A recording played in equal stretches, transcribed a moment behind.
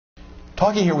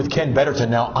Talking here with Ken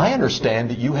Betterton. Now, I understand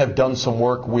that you have done some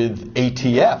work with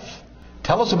ATF.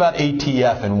 Tell us about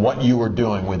ATF and what you were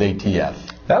doing with ATF.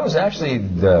 That was actually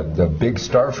the big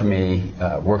start for me,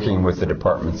 working with the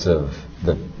departments of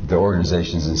the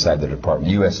organizations inside the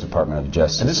department, U.S. Department of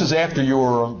Justice. And this is after you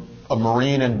were a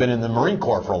Marine and been in the Marine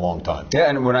Corps for a long time. Yeah,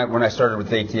 and when I started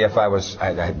with ATF,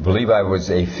 I believe I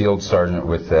was a field sergeant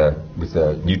with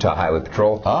the Utah Highway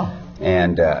Patrol. Huh?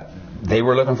 And they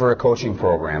were looking for a coaching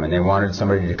program, and they wanted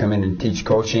somebody to come in and teach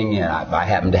coaching. And I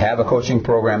happened to have a coaching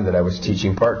program that I was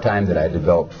teaching part-time that I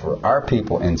developed for our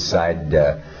people inside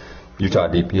Utah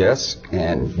DPS,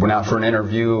 and went out for an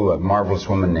interview. A marvelous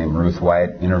woman named Ruth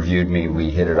White interviewed me. We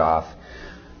hit it off.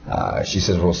 She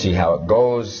says, "We'll see how it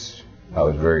goes." I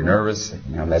was very nervous.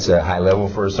 You know, that's a high level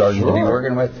for a sergeant to be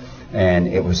working with. And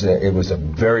it was a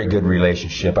very good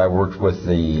relationship. I worked with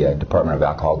the Department of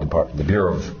Alcohol, the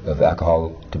Bureau of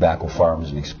Alcohol, Tobacco, Firearms,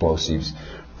 and Explosives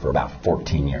for about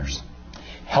 14 years.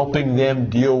 Helping them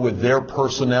deal with their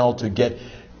personnel to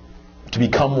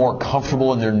become more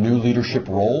comfortable in their new leadership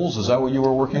roles? Is that what you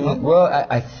were working on? Well,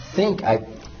 I think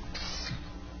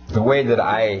the way that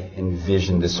I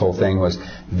envisioned this whole thing was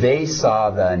they saw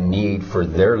the need for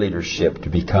their leadership to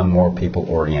become more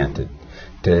people-oriented.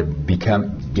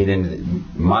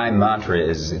 My mantra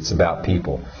is it's about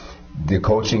people. The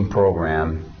coaching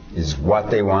program is what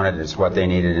they wanted, it's what they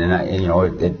needed, and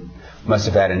it must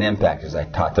have had an impact as I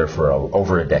taught there for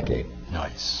over a decade.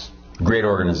 Nice. Great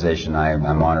organization.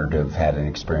 I'm honored to have had an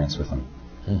experience with them.